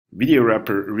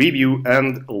VideoWrapper review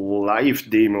and live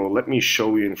demo. Let me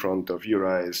show you in front of your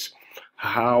eyes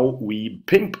how we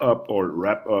pimp up or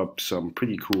wrap up some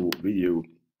pretty cool video,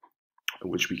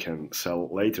 which we can sell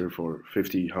later for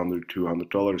 $50, $100,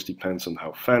 $200, depends on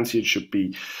how fancy it should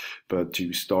be. But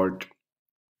to start,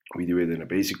 we do it in a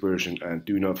basic version, and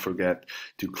do not forget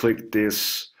to click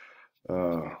this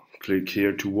click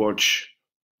here to watch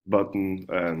button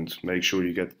and make sure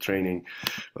you get the training.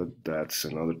 But that's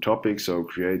another topic, so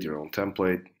create your own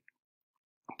template.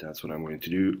 That's what I'm going to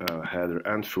do. Header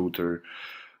and footer.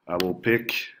 I will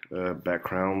pick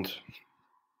background.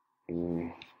 I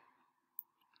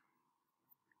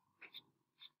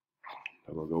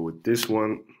will go with this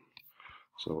one.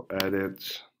 So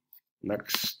edit,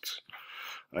 next.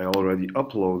 I already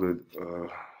uploaded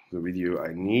the video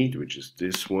I need, which is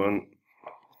this one,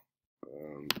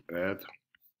 and add,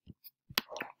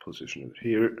 position it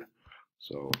here.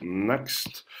 So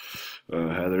next,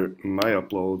 header, my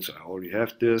uploads, I already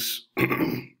have this.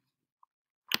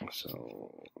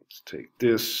 So let's take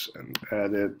this and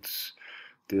add it.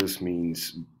 This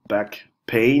means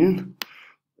Backpain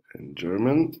in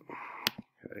German.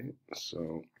 Okay,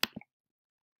 so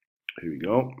here we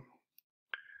go.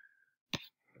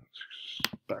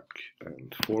 Back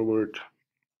and forward.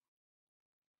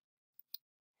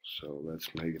 So let's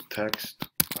make it text,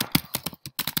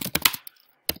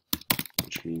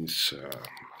 which means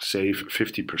save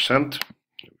 50%.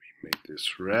 We make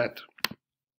this red.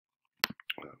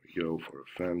 We go for a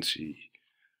fancy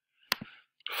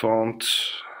font.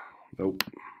 Nope.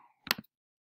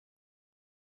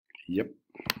 Yep.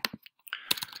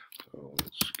 So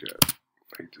let's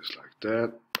make this like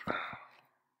that.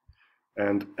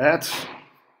 And add.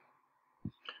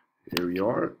 Here we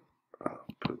are. I'll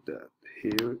put that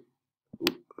here.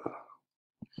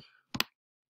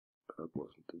 That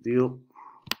wasn't the deal.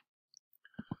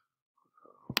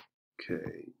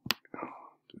 Okay,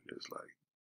 do this like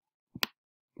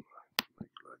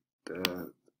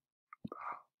that.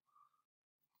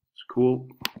 It's cool.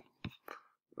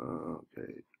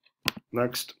 Okay,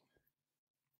 next.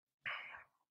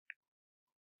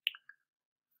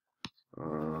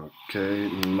 Okay,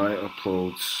 my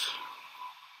uploads.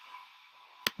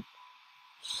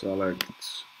 Select,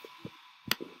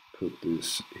 put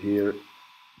this here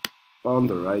on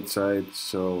the right side,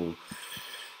 so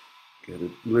get a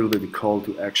little bit of call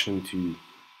to action to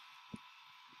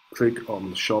click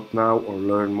on shop now or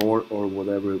learn more or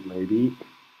whatever it may be.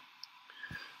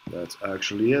 That's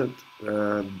actually it.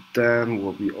 Then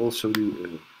what we also do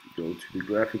is go to the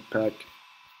graphic pack,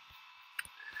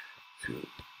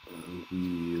 we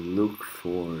look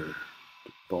for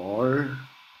the bar.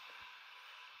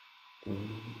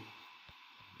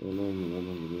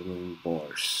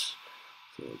 Bars.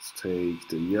 So let's take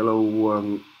the yellow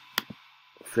one,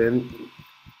 thin,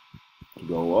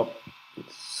 go up,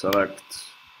 select,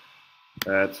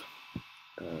 add,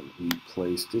 and we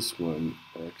place this one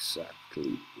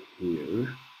exactly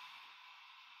here.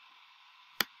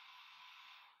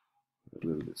 A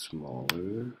little bit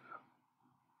smaller.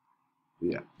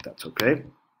 Yeah, that's okay.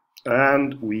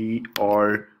 And we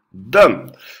are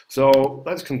done. So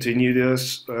let's continue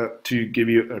this. To give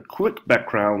you a quick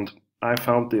background, I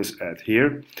found this ad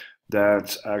here.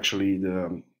 That's actually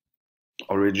the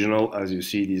original. As you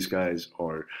see, these guys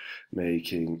are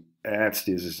making ads.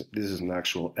 This is an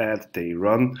actual ad they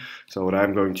run. So what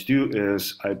I'm going to do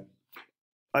is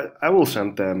I will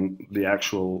send them the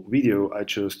actual video I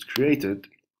just created,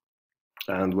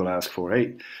 and will ask for,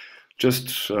 hey,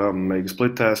 just make a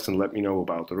split test and let me know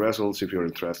about the results if you're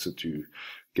interested to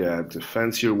get a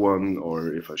fancier one,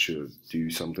 or if I should do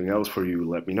something else for you,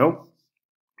 let me know.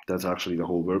 That's actually the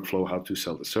whole workflow, how to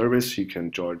sell the service. You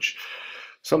can charge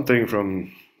something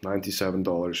from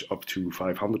 $97 up to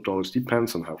 $500,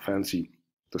 depends on how fancy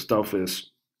the stuff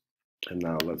is. And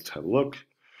now let's have a look.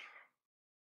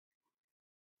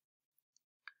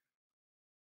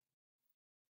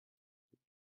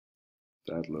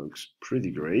 That looks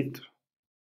pretty great.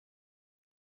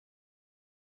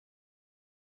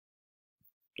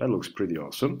 That looks pretty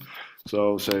awesome.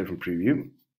 So save and preview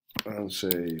and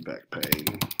say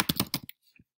Backpain.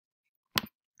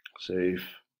 Save,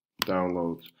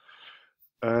 download,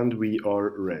 and we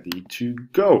are ready to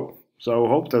go. So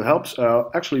hope that helps.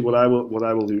 Actually, what I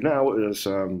will do now is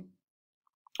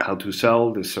how to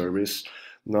sell this service,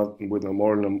 not with no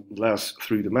more no less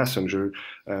through the messenger,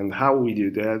 and how we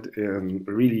do that in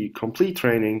really complete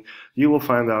training. You will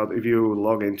find out if you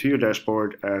log into your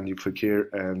dashboard and you click here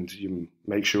and you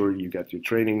make sure you get your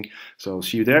training. So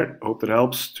see you there. Hope that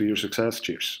helps. To your success.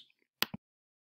 Cheers.